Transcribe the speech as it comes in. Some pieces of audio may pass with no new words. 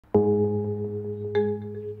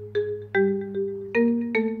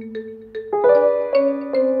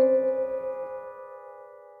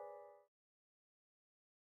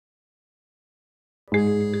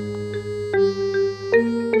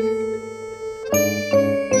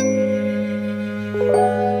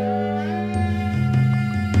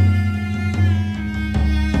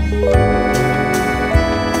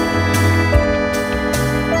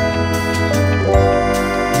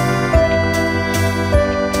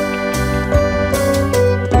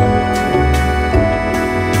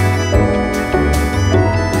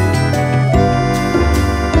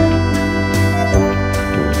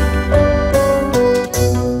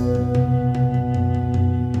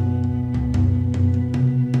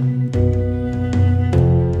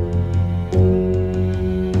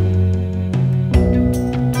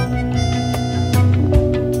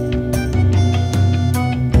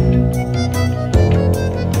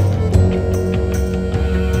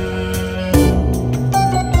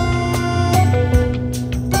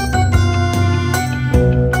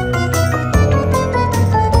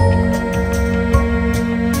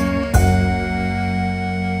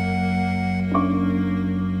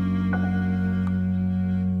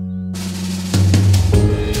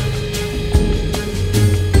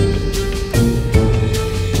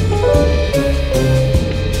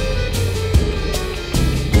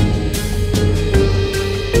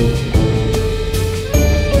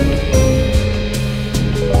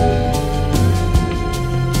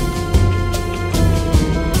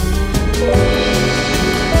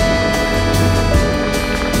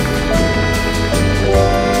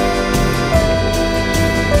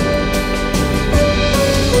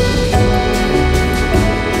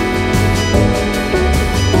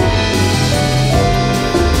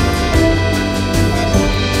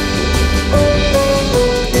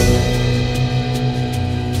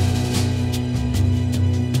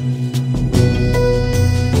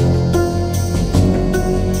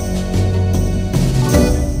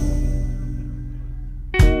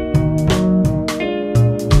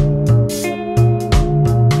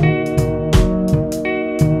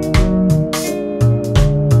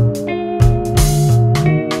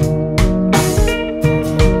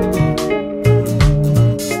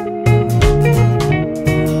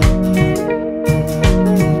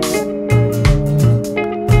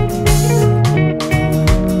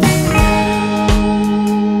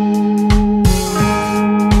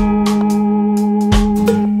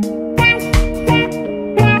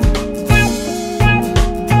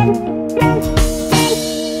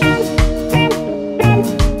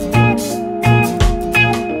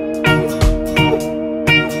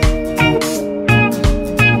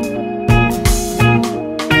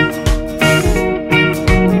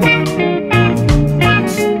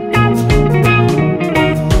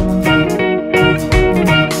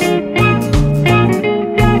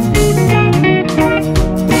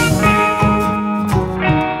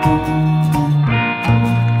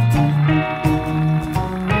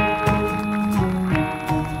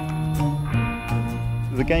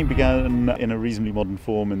began in a reasonably modern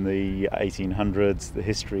form in the 1800s. The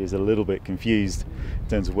history is a little bit confused in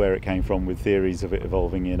terms of where it came from, with theories of it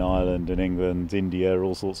evolving in Ireland and England, India,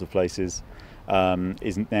 all sorts of places.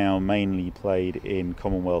 Is now mainly played in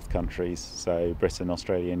Commonwealth countries, so Britain,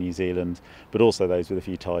 Australia, New Zealand, but also those with a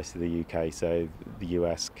few ties to the UK, so the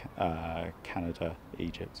US, Canada,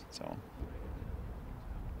 Egypt, so on.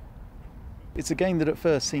 It's a game that at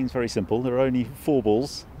first seems very simple. There are only 4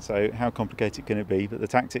 balls, so how complicated can it be? But the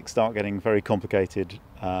tactics start getting very complicated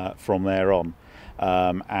from there on,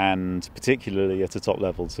 and particularly at a top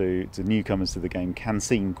level to newcomers to the game can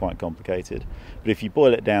seem quite complicated. But if you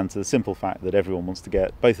boil it down to the simple fact that everyone wants to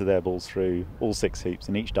get both of their balls through all 6 hoops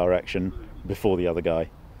in each direction before the other guy,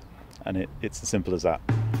 and it's as simple as that.